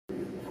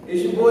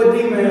It's your boy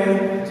D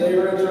Man, J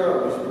Ray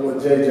Charles. It's your boy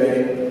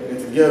JJ. And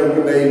together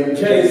we made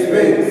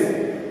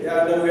Jspence.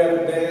 Y'all know we have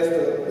to dance to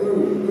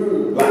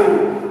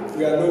live.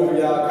 We got a new for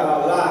y'all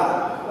called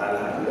Live.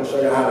 I'm gonna show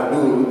y'all how to do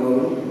it, you know.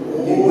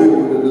 Get with it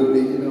a little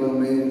bit, you know what I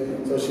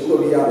mean? So she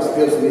gonna give y'all the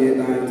steps and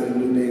everything to the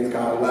new dance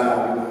called Live,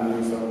 you know what I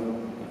mean? So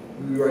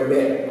we be right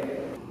back.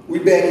 We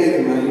back in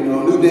it, man, you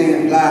know, new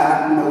dance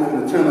live, you know, we're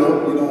gonna turn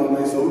up, you know what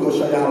I mean? So we're gonna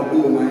show you how to do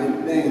it,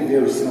 man. The thing is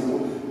very simple,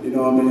 you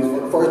know what I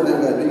mean? First thing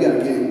you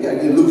gotta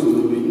get loose a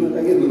little bit, you know,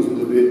 gotta get loose a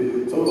little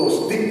bit. So we're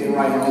gonna stick the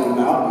right arm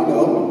out, you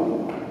know,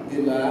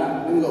 get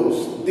live, then we're gonna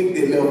stick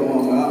that left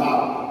arm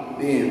out,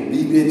 then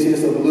beat that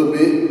chest up a little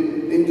bit,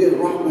 then just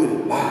rock with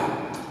it,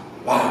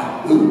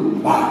 live,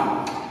 blue,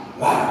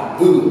 live,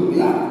 blue,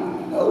 live.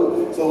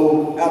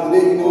 So after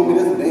that, you know what I mean,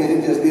 that's a dance,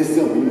 it's just this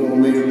simple, you know what I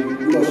mean?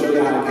 We're gonna show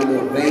you how to get a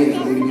little veins,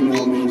 nigga, you know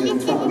what I mean?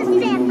 Just talk about it, you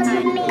know what I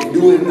mean? Do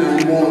anything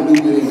you want to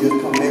do with it, just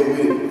come back with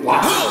it.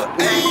 Wow.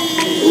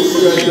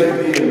 We're ready to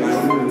take it in, man.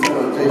 We're gonna turn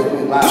on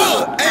Jspence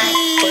live.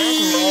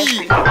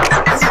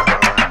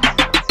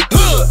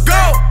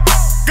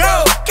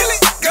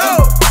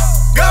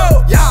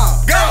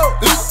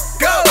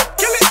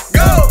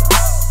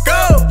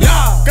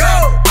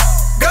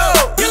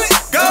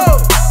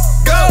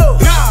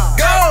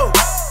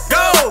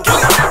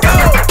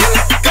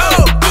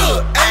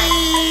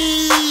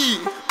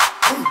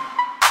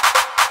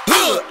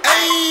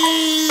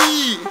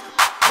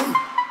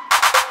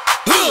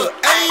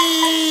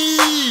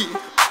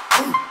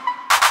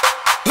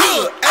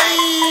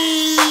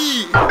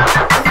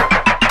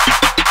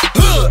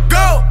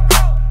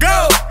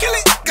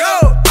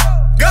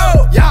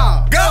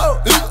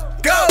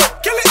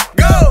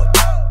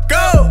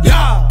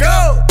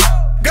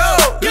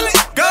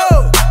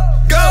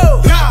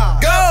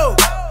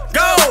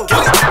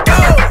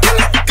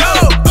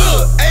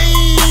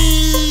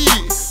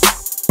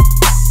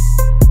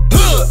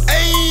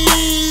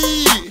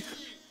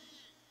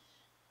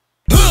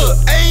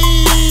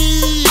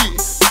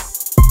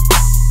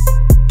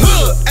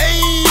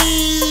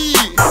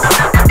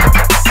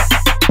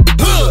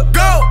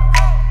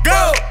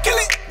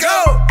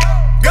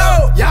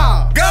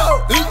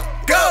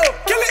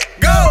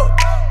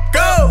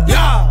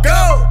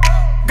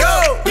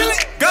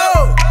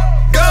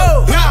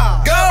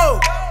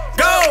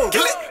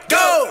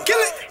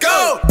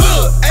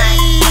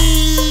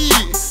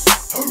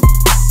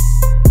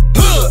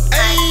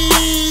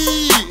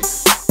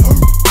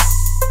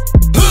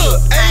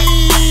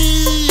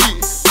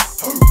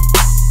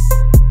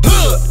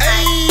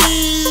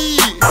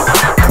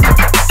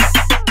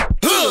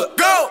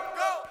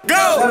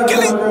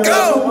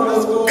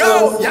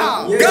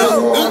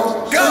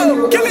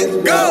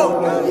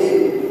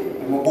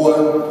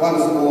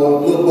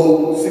 Lil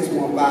Bo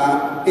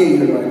 615, he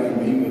ain't here right now,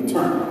 but he gonna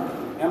turn.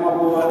 And my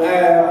boy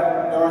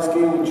Al, dark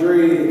skin with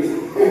dreads.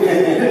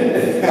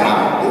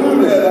 Stop. Do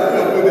that. I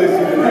gotta put that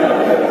shit in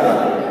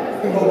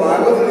there. Come on,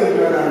 what's this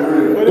right now,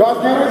 real? Dark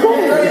skin with dreads?